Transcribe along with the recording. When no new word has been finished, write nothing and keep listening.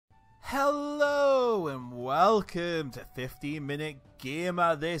Hello and welcome to 15-Minute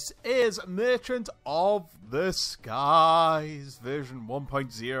Gamer. This is Merchant of the Skies version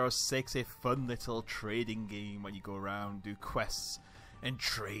 1.06, a fun little trading game when you go around, do quests and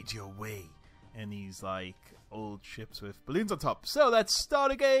trade your way in these like old ships with balloons on top. So let's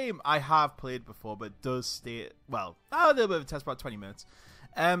start a game. I have played before, but it does stay, well, a little bit of a test, about 20 minutes.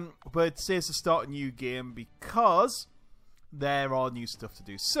 But it says to start a new game because there are new stuff to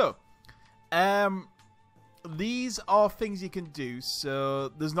do. So these are things you can do. So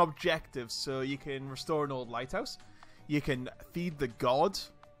there's an objective. So you can restore an old lighthouse. You can feed the god.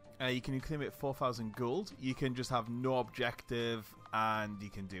 You can claim it 4,000 gold. You can just have no objective and you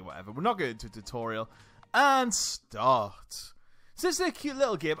can do whatever. We're not going to tutorial. And start. So this is a cute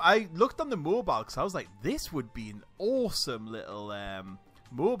little game. I looked on the mobile because I was like, this would be an awesome little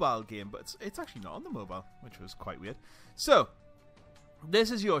mobile game. But it's actually not on the mobile, which was quite weird. So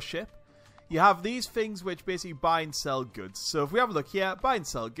this is your ship. You have these things which basically buy and sell goods. So if we have a look here, buy and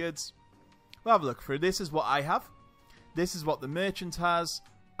sell goods. We'll have a look through. This is what I have. This is what the merchant has.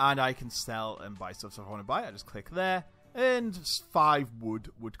 And I can sell and buy stuff. So if I want to buy it, I just click there. And 5 wood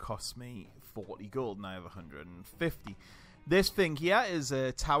would cost me 40 gold. And I have 150. This thing here is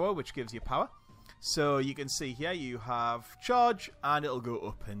a tower which gives you power. So you can see here you have charge. And it'll go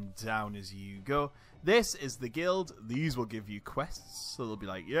up and down as you go. This is the guild. These will give you quests. So they'll be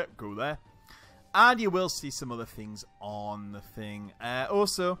like, yep, go there. And you will see some other things on the thing.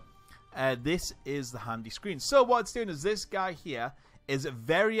 Also, this is the handy screen. So what it's doing is this guy here is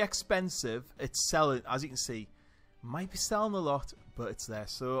very expensive. It's selling, as you can see, might be selling a lot, but it's there.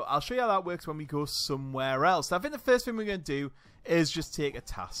 So I'll show you how that works when we go somewhere else. I think the first thing we're going to do is just take a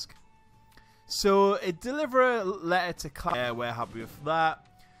task. So deliver a letter to Cloud. We're happy with that.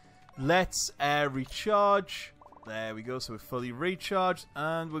 Let's recharge. There we go, so we're fully recharged,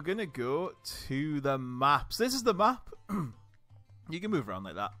 and we're going to go to the map. So this is the map. You can move around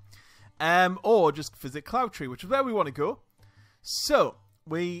like that. Or just visit Cloud Tree, which is where we want to go. So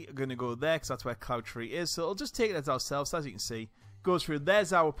we are going to go there, because that's where Cloud Tree is. So it'll just take it as ourselves, as you can see. Goes through,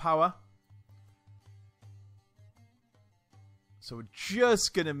 there's our power. So we're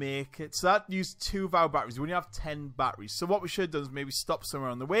just going to make it. So that used 2 of our batteries. We only have 10 batteries. So what we should have done is maybe stop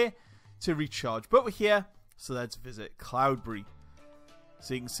somewhere on the way to recharge. But we're here. So let's visit Cloudberry.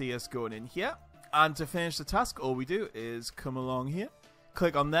 So you can see us going in here. And to finish the task, all we do is come along here,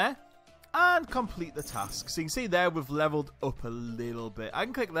 click on there, and complete the task. So you can see there we've leveled up a little bit. I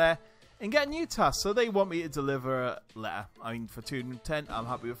can click there and get a new task. So they want me to deliver a letter. I mean, for 210, I'm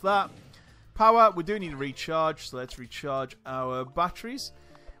happy with that. Power, we do need to recharge. So let's recharge our batteries.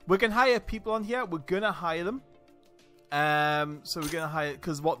 We can hire people on here. We're going to hire them. So we're going to hire,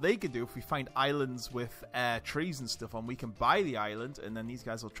 because what they can do, if we find islands with trees and stuff on, we can buy the island, and then these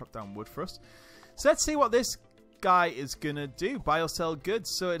guys will chop down wood for us. So let's see what this guy is going to do. Buy or sell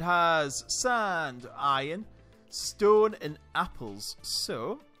goods. So it has sand, iron, stone, and apples.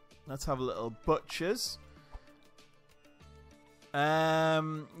 So let's have a little butchers. You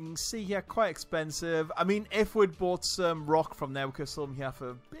can see here, quite expensive. I mean, if we'd bought some rock from there, we could have sold them here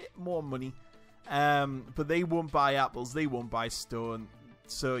for a bit more money. But they won't buy apples, they won't buy stone.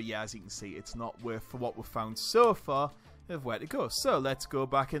 So yeah, as you can see, it's not worth for what we've found so far of where to go. So let's go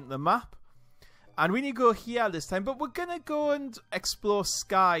back into the map. And we need to go here this time, but we're going to go and explore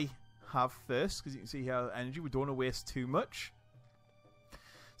Sky Have first, because you can see here energy, we don't want to waste too much.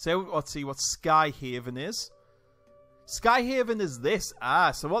 So let's see what Sky Haven is. Sky Haven is this.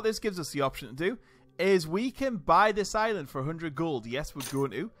 So what this gives us the option to do is we can buy this island for 100 gold. Yes, we're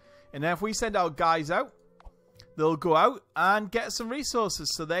going to. And then if we send our guys out, they'll go out and get some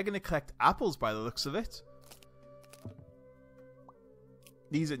resources. So they're going to collect apples by the looks of it.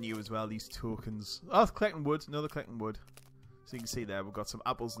 These are new as well, these tokens. Oh, collecting wood. No, they're collecting wood. So you can see there, we've got some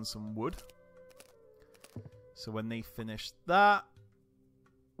apples and some wood. So when they finish that,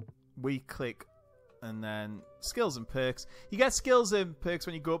 we click and then skills and perks. You get skills and perks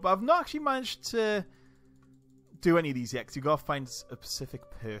when you go up, but I've not actually managed to do any of these yet, because you've got to find a specific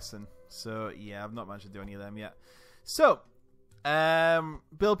person. So yeah, I've not managed to do any of them yet. So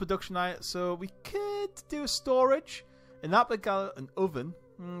build production item. So we could do a storage, and that would get an oven.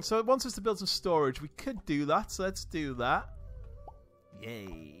 So it wants us to build some storage. We could do that, so let's do that.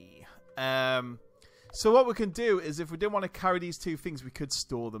 Yay. So what we can do is, if we didn't want to carry these 2 things, we could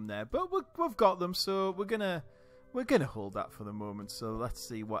store them there, but we've got them, so we're gonna hold that for the moment. So let's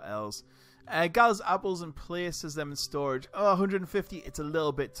see what else. Gathers apples and places them in storage. Oh, 150. It's a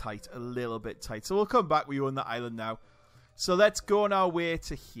little bit tight. A little bit tight. So we'll come back. We own the island now. So let's go on our way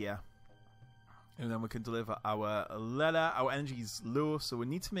to here. And then we can deliver our letter. Our energy is low, so we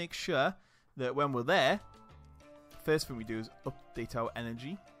need to make sure that when we're there, first thing we do is update our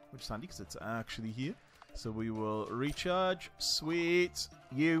energy, which is handy because it's actually here. So we will recharge. Sweet.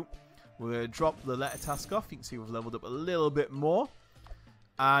 We'll drop the letter task off. You can see we've leveled up a little bit more.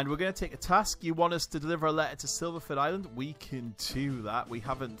 And we're going to take a task. You want us to deliver a letter to Silverford Island? We can do that. We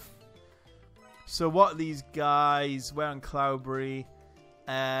haven't... So what are these guys? We're on Cloudberry.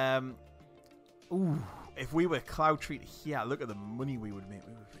 Ooh, if we were Cloud Treat here, look at the money we would make.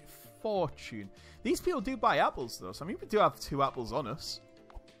 We would make a fortune. These people do buy apples, though. So, I mean, we do have 2 apples on us.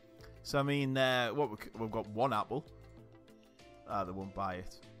 So, I mean, we've got 1 apple. They won't buy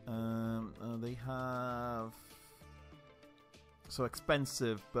it. They have... So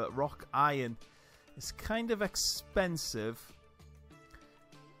expensive, but rock iron is kind of expensive.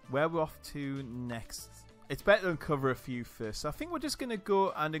 Where we're off to next? It's better to uncover a few first. So I think we're just going to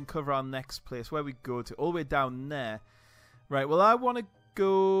go and uncover our next place. Where we go to, all the way down there. Right, well, I want to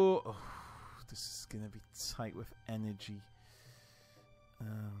go... Oh, this is going to be tight with energy.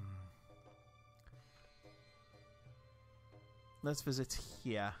 Let's visit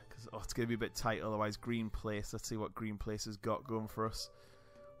here. Because it's going to be a bit tight otherwise. Green Place. Let's see what Green Place has got going for us.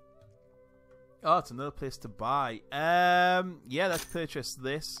 Oh, it's another place to buy. Yeah, let's purchase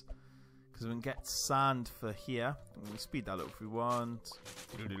this. Because we can get sand for here. We'll speed that up if we want.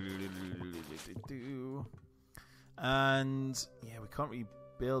 And yeah, we can't really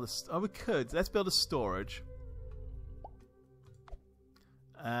build a... Oh, we could. Let's build a storage.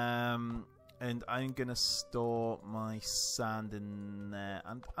 And I'm going to store my sand in there.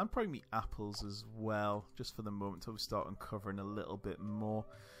 And probably my apples as well. Just for the moment until we start uncovering a little bit more.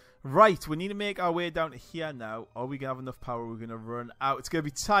 Right, we need to make our way down to here now. Are we going to have enough power? We're going to run out. It's going to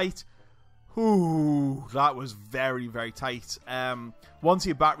be tight. Ooh, that was very, very tight. Once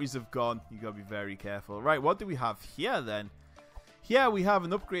your batteries have gone, you got to be very careful. Right, what do we have here then? Here we have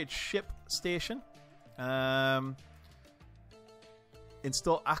an upgrade ship station.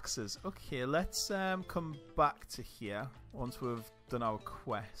 Install axes. Okay, let's come back to here once we've done our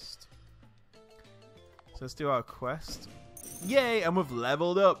quest. So let's do our quest. Yay, and we've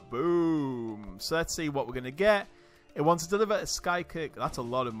leveled up. Boom. So let's see what we're going to get. It wants to deliver a Skykick. That's a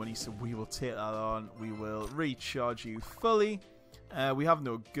lot of money, so we will take that on. We will recharge you fully. We have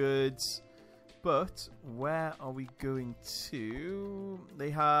no goods. But where are we going to?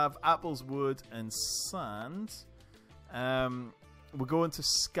 They have apples, wood, and sand. We're going to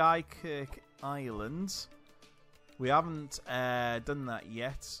Skykick Island. We haven't done that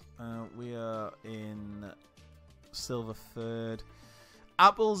yet. We are in Silverford.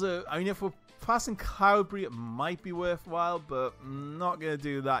 Apples are... I mean, if we're passing Cloudberry, it might be worthwhile, but I'm not going to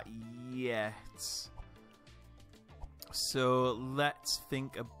do that yet. So let's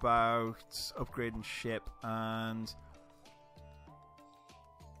think about upgrading ship, and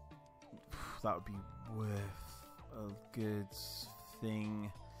that would be worth a good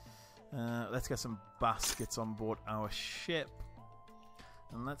thing. Let's get some baskets on board our ship,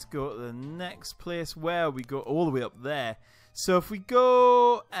 and let's go to the next place where we go all the way up there. So if we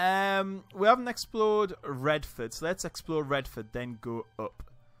go, we haven't explored Redford, so let's explore Redford, then go up.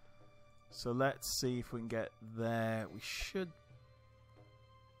 So let's see if we can get there. We should.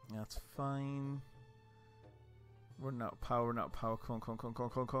 That's fine. Running out of power, running out of power. Con.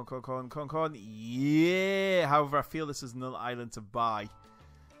 Yeah! However, I feel this is another island to buy.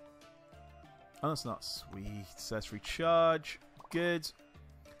 Oh, it's not sweet. So let's recharge. Good.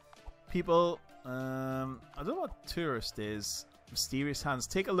 People, I don't know what tourist is. Mysterious Hands.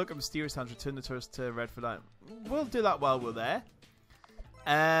 Take a look at Mysterious Hands. Return the tourist to Redford Island. We'll do that while we're there.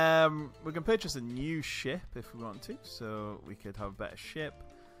 We can purchase a new ship if we want to, so we could have a better ship.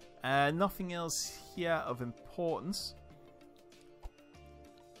 Nothing else here of importance.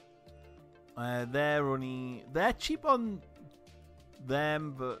 They're cheap on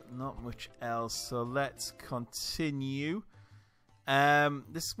them, but not much else. So let's continue.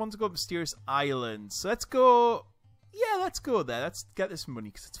 This one to go to Mysterious Island. So let's go. Yeah, let's go there. Let's get this money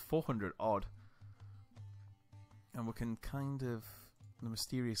because it's 400 odd, and we can kind of. The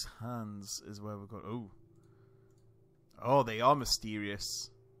Mysterious Hands is where we're going. Oh, they are mysterious.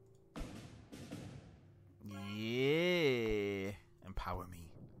 Yeah, empower me.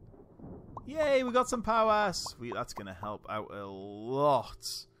 Yay, we got some power. Sweet, that's gonna help out a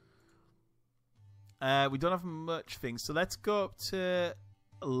lot. We don't have much things, so let's go up to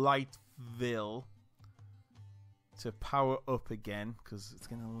Lightville to power up again because it's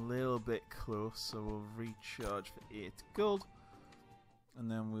getting a little bit close. So we'll recharge for 8 gold. And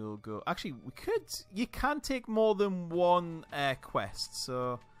then we'll go... Actually, we could... You can take more than one quest.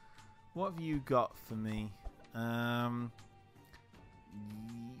 So What have you got for me? 5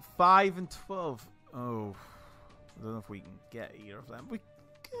 and 12. Oh, I don't know if we can get either of them. We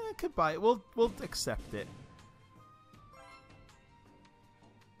could buy it. We'll accept it.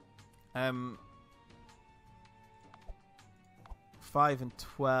 5 and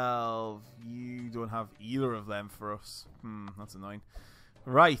 12. You don't have either of them for us. That's annoying.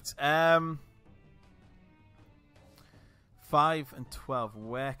 Right. 5 and 12.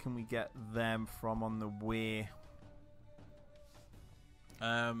 Where can we get them from on the way?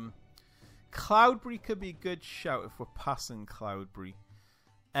 Cloudberry could be a good shout if we're passing Cloudberry.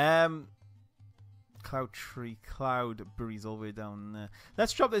 Cloudberry's all the way down there.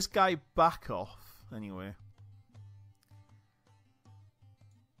 Let's drop this guy back off anyway.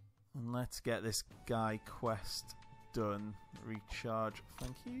 And let's get this guy quest done. Recharge.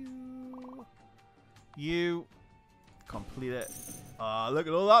 Thank you. You complete it. Oh, look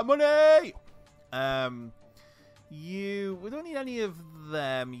at all that money! We don't need any of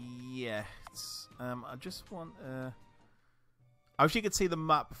them yet. I just want I wish you could see the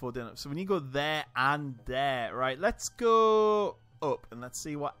map before doing it. So when you go there and there, right? Let's go up and let's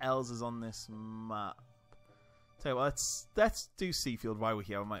see what else is on this map. Tell you what, let's do Seafield while we're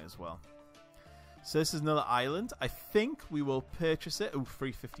here. We might as well. So this is another island. I think we will purchase it. Oh,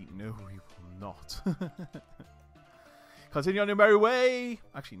 350. No, we will not. Continue on your merry way.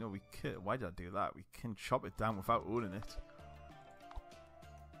 Actually, no, we could. Why did I do that? We can chop it down without owning it.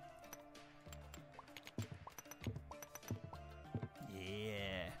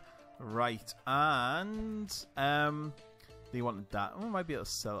 Yeah. Right. And they wanted that. Oh, I might be able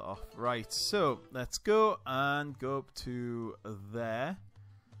to sell it off. Right. So let's go and go up to there.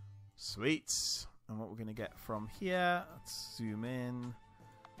 Sweet. And what we're going to get from here. Let's zoom in.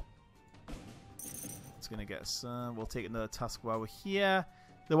 It's going to get us. We'll take another task while we're here.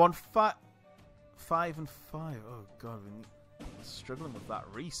 They want 5 and 5. Oh, God. We're struggling with that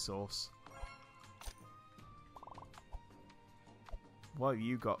resource. What have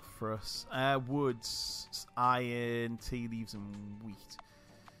you got for us? Woods, iron, tea leaves, and wheat.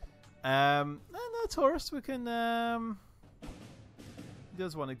 No, tourist. We can. He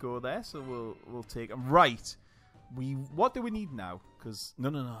does want to go there, so we'll take him. Right. What do we need now? Because no.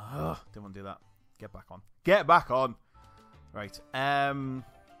 Ugh, don't want to do that. Get back on. Get back on. Right.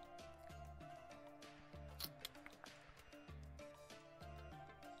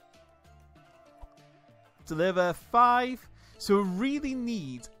 Deliver 5. So we really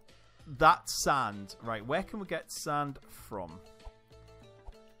need that sand. Right, where can we get sand from?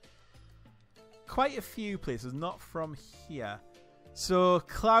 Quite a few places, not from here. So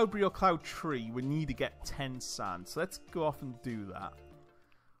Cloudberry or Cloud Tree, we need to get 10 sand. So let's go off and do that.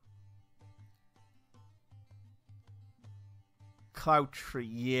 Cloud Tree,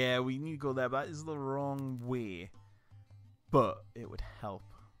 yeah, we need to go there, but that is the wrong way. But it would help.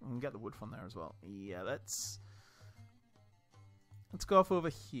 We can get the wood from there as well. Yeah, let's go off over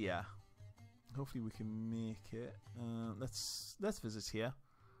here. Hopefully we can make it. Let's visit here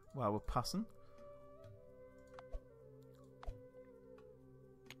while we're passing.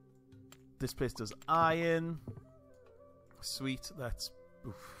 This place does iron. Sweet. That's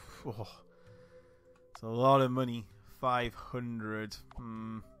it's a lot of money. 500.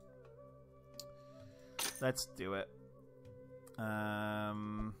 Let's do it.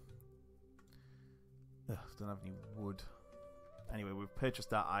 Don't have any wood. Anyway, we've purchased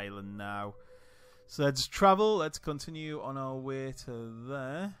that island now. So let's travel. Let's continue on our way to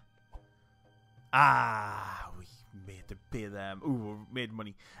there. We made the pay them. Ooh, we made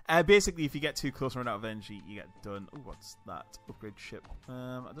money. Basically, if you get too close and run out of energy, you get done. Ooh, what's that? Upgrade ship.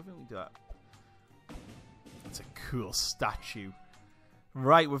 I don't think we do that. That's a cool statue.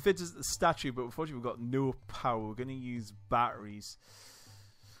 Right, we've visited the statue, but unfortunately we've got no power. We're going to use batteries.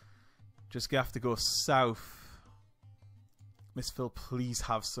 Just going to have to go south. Miss Phil, please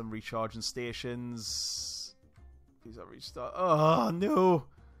have some recharging stations. Please have restart. Oh, no.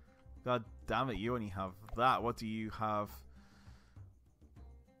 God damn it, you only have that. What do you have?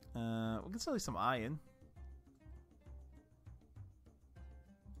 We can sell you some iron.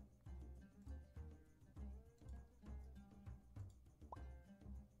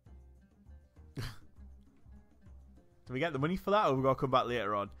 Do we get the money for that, or we got to come back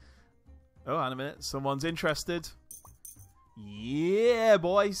later on? Oh, hang on a minute. Someone's interested. Yeah,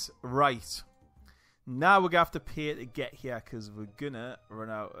 boys. Right. Now we're going to have to pay to get here because we're going to run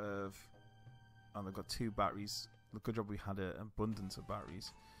out of... Oh, they've got 2 batteries. Good job we had an abundance of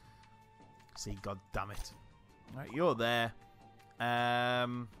batteries. See, god damn it. Right, you're there.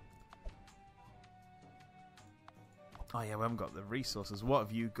 Oh yeah, we haven't got the resources. What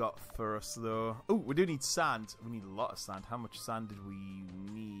have you got for us though? Oh, we do need sand. We need a lot of sand. How much sand did we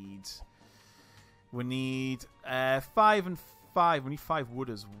need? We need 5 and 5. We need 5 wood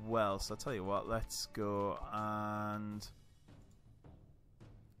as well. So I'll tell you what, let's go and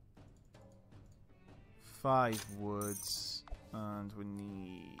 5 woods, and we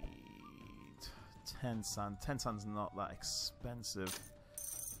need 10 sand. 10 sand's not that expensive.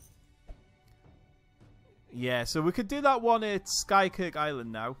 Yeah, so we could do that one at Skykirk Island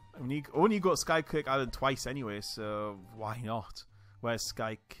now. We only got Skykirk Island twice anyway, so why not? Where's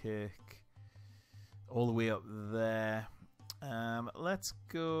Skykirk? All the way up there. Let's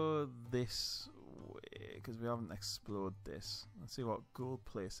go this way, because we haven't explored this. Let's see what gold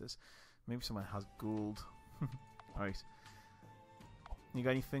places. Maybe someone has gold. Alright. You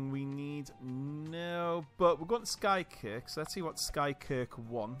got anything we need? No, but we're going to Skykirk, so let's see what Skykirk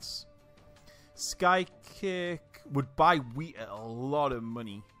wants. Skykirk would buy wheat at a lot of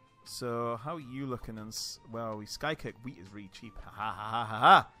money. So how are you looking? And well, Skykirk wheat is really cheap. Ha ha ha ha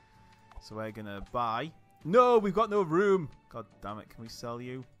ha. So we're gonna buy. No, we've got no room. God damn it! Can we sell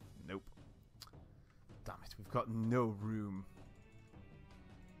you? Nope. Damn it! We've got no room.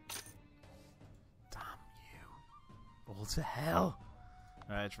 Damn you! All to hell.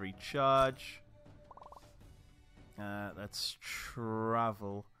 Alright, let's recharge. Let's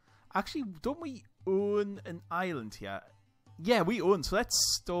travel. Actually, don't we own an island here? Yeah, we own. So let's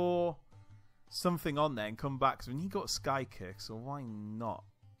store something on there and come back. Because we need to go to Skykirk, so why not?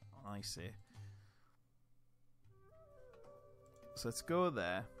 I see. So let's go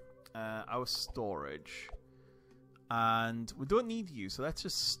there. Our storage. And we don't need you, so let's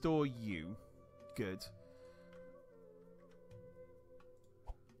just store you. Good.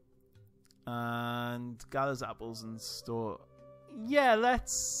 And gather apples and store... Yeah,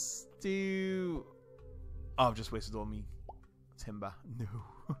 let's do... Oh, I've just wasted all me timber. No.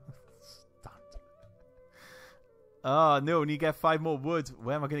 Oh, no, we need to get 5 more wood.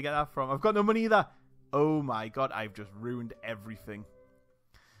 Where am I going to get that from? I've got no money either. Oh my god, I've just ruined everything.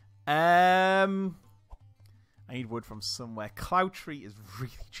 I need wood from somewhere. Cloud Tree is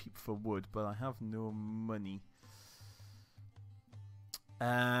really cheap for wood, but I have no money.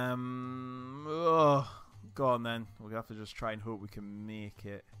 Oh, go on then. We'll have to just try and hope we can make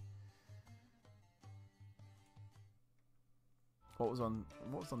it. What was on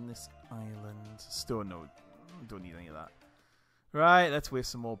this island? Stone, no. Don't need any of that. Right, let's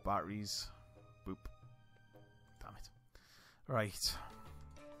waste some more batteries. Boop. Damn it. Right.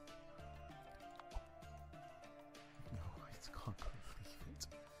 No, I can't believe it.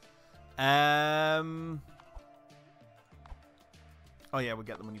 Oh yeah, we'll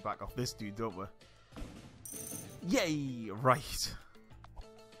get the money back off this dude, don't we? Yay! Right.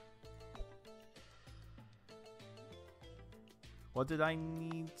 What did I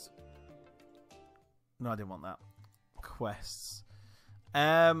need? No, I didn't want that. Quests.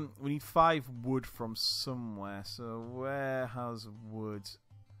 We need 5 wood from somewhere. So where has wood?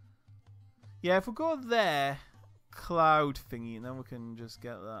 Yeah, if we go there, cloud thingy, and then we can just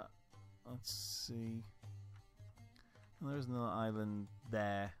get that. Let's see. There's another island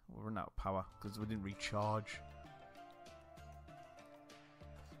there. We're running out of power because we didn't recharge.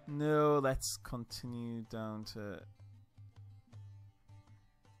 No, let's continue down to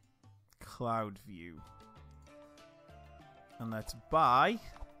Cloud View. And let's buy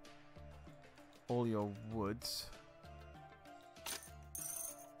all your woods.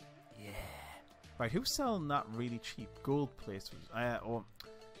 Yeah. Right, who's selling that really cheap? Gold Place was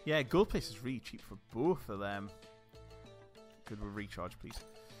yeah, Gold Place is really cheap for both of them. Could we recharge, please?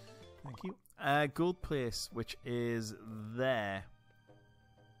 Thank you. Gold Place, which is there.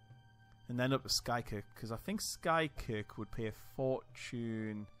 And then up to Skykirk, because I think Skykirk would pay a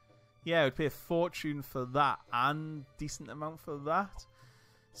fortune. Yeah, it would pay a fortune for that and decent amount for that.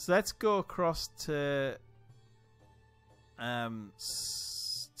 So let's go across to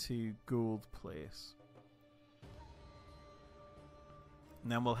Gold Place.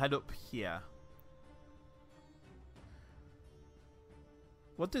 And then we'll head up here.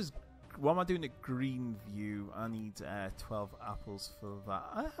 What am I doing at Greenview? I need 12 apples for that.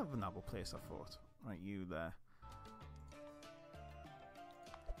 I have an apple place, I thought. Right, you there.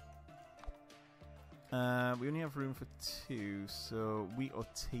 We only have room for 2, so wheat or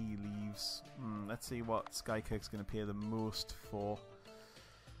tea leaves. Let's see what Skykirk's going to pay the most for.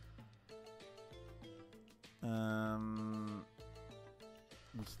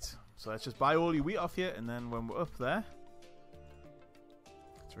 Wheat. So let's just buy all your wheat off here, and then when we're up there,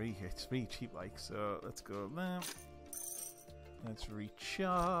 it's really cheap, like. So let's go there. Let's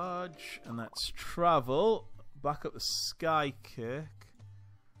recharge, and let's travel back up to Skykirk.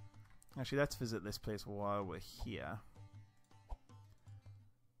 Actually, let's visit this place while we're here.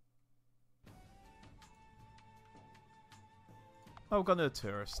 Oh, we've got no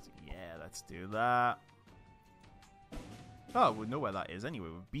tourist. Yeah, let's do that. Oh, we know where that is anyway.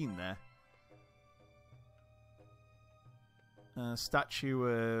 We've been there. Statue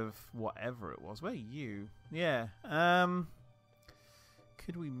of whatever it was. Where are you? Yeah.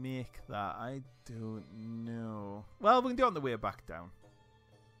 Could we make that? I don't know. Well, we can do it on the way back down.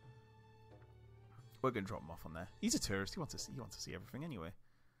 We're gonna drop him off on there. He's a tourist. He wants to see everything anyway.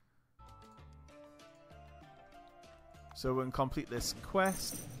 So we're gonna complete this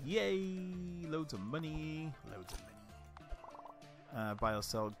quest. Yay! Loads of money. Loads of money. Buy or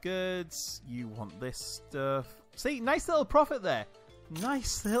sell goods. You want this stuff. See, nice little profit there.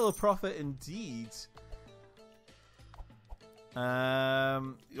 Nice little profit indeed.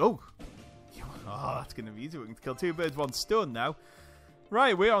 Oh, that's going to be easy. We can kill two birds, one stone now.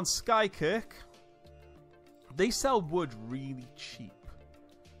 Right, we're on Skykirk. They sell wood really cheap.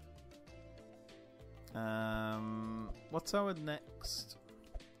 What's our next?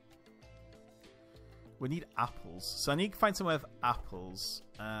 We need apples. So I need to find somewhere with apples.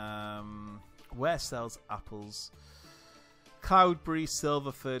 Where sells apples? Cloudberry,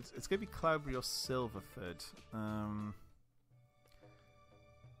 Silverford. It's going to be Cloudberry or Silverford.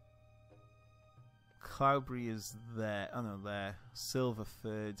 Cloudberry is there. Oh no, there.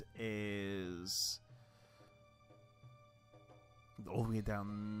 Silverford is all the way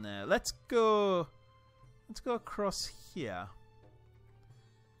down there. Let's go across here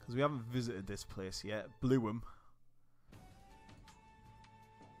because we haven't visited this place yet. Blueham.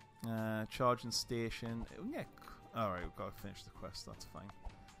 Charging station. Yeah. Alright, we've got to finish the quest. That's fine.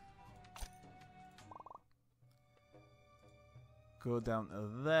 Go down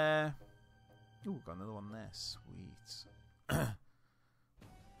to there. Ooh, got another one there. Sweet.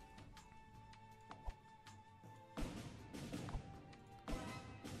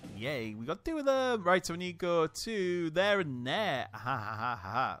 Yay, we got two of them. Right, so we need to go to there and there. Ha ha ha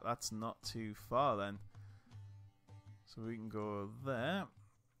ha. That's not too far then. So we can go there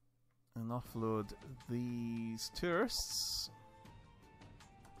and offload these tourists.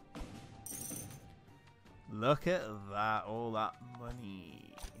 Look at that, all that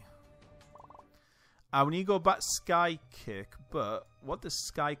money. We need to go back to Skykirk, but what does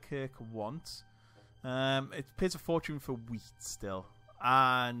Skykirk want? It pays a fortune for wheat still.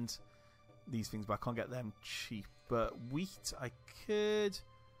 And these things, but I can't get them cheap. But wheat, I could...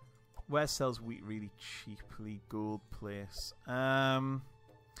 Where sells wheat really cheaply? Gold place.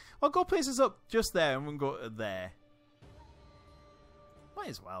 Well, gold place is up just there, and we can go to there. Might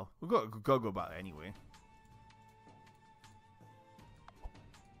as well. We've got to go back there anyway.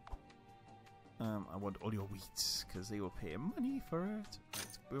 I want all your wheat, because they will pay money for it.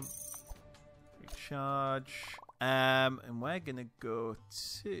 Right, boom. Recharge. And we're going to go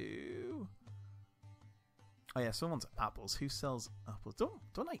to... Oh yeah, someone's apples. Who sells apples?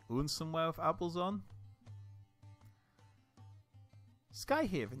 Don't I own somewhere with apples on?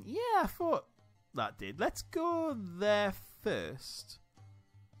 Skyhaven. Yeah, I thought that did. Let's go there first.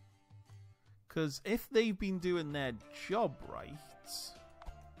 Because if they've been doing their job right...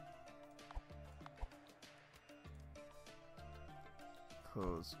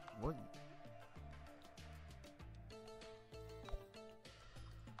 Because what?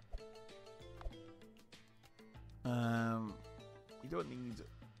 We don't need.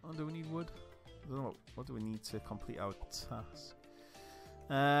 Oh, do we need wood? I don't know. What do we need to complete our task?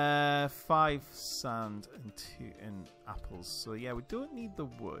 5 sand and 2 apples. So yeah, we don't need the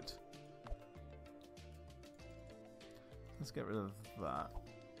wood. Let's get rid of that.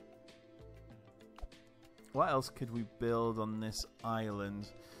 What else could we build on this island?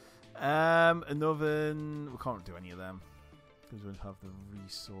 An oven. We can't do any of them because we don't have the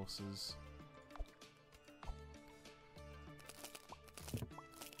resources.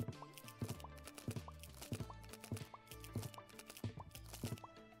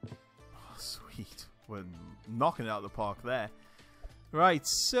 Oh, sweet. We're knocking it out of the park there. Right,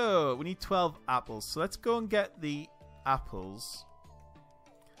 so we need 12 apples. So let's go and get the apples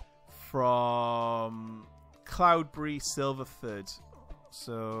from Cloudberry, Silverford.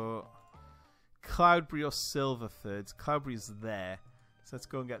 So Cloudberry or Silverford. Cloudberry's there. So let's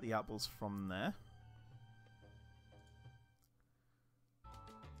go and get the apples from there.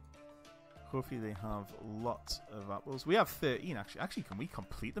 Hopefully they have lots of apples. We have 13 actually. Actually, can we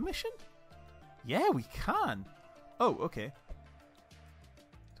complete the mission? Yeah, we can. Oh, okay.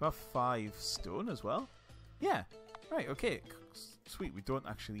 Do I have 5 stone as well? Yeah. Right, okay. Sweet, we don't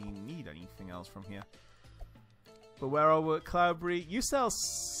actually need anything else from here. But where are we at Cloudberry? You sell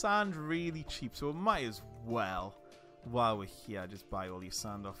sand really cheap, so we might as well, while we're here, just buy all your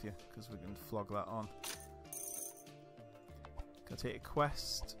sand off you, because we can flog that on. Can I take a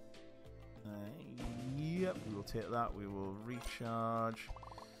quest? Yep, we will take that. We will recharge.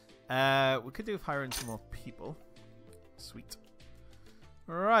 We could do with hiring some more people. Sweet.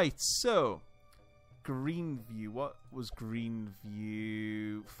 Right, so Greenview. What was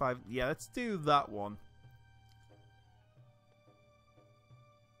Greenview? 5. Yeah, let's do that one.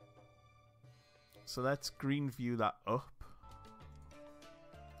 So let's Greenview that up.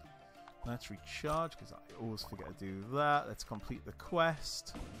 Let's recharge, because I always forget to do that. Let's complete the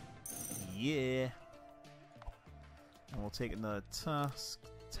quest. Yeah. And we'll take another task.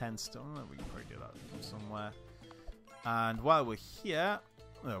 10 stone. We can probably do that from somewhere. And while we're here...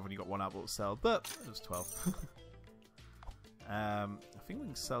 Oh, I've only got one apple to sell, but it was 12. I think we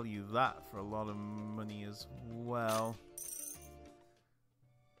can sell you that for a lot of money as well.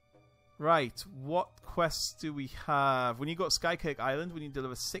 Right, what quests do we have? When you go to Skykirk Island, we need to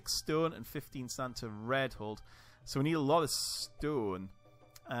deliver 6 stone and 15 sand to Redhold. So we need a lot of stone.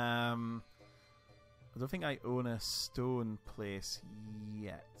 I don't think I own a stone place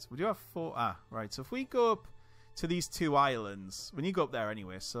yet. We do have 4. Ah, right. So if we go up to these 2 islands, we need to go up there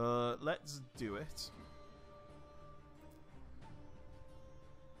anyway. So let's do it.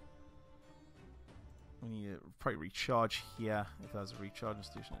 We need to probably recharge here. If there's a recharging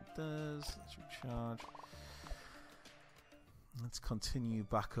station, it does. Let's recharge. Let's continue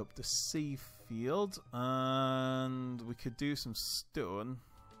back up the sea field. And we could do some stone.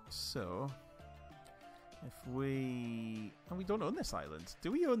 So, if we... Oh, we don't own this island.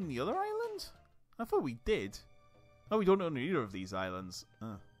 Do we own the other island? I thought we did. Oh, we don't own either of these islands.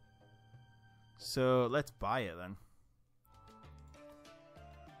 So, let's buy it then.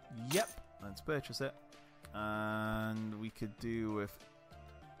 Yep. Let's purchase it. And we could do with...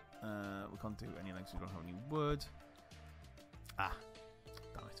 we can't do anything because we don't have any wood. Ah.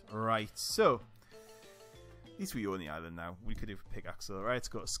 Damn it. Right, so... At least we own the island now. We could do a pickaxe. So, right, let's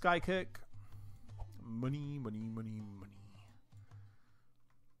go to Skykirk. Money, money, money, money.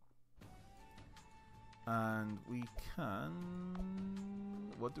 And we can...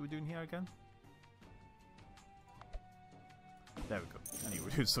 What are we doing here again? There we go. I knew we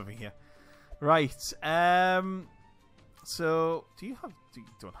were doing something here. Right. So, do you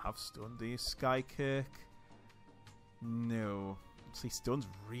don't have stone, do you? Skykirk? No. See, stone's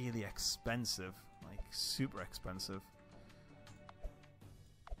really expensive. Like, super expensive.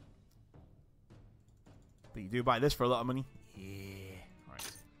 But you do buy this for a lot of money? Yeah.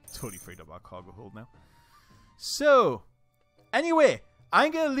 Alright. Totally freed up our cargo hold now. So, anyway,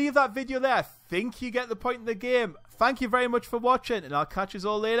 I'm going to leave that video there. I think you get the point of the game. Thank you very much for watching, and I'll catch you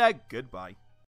all later. Goodbye.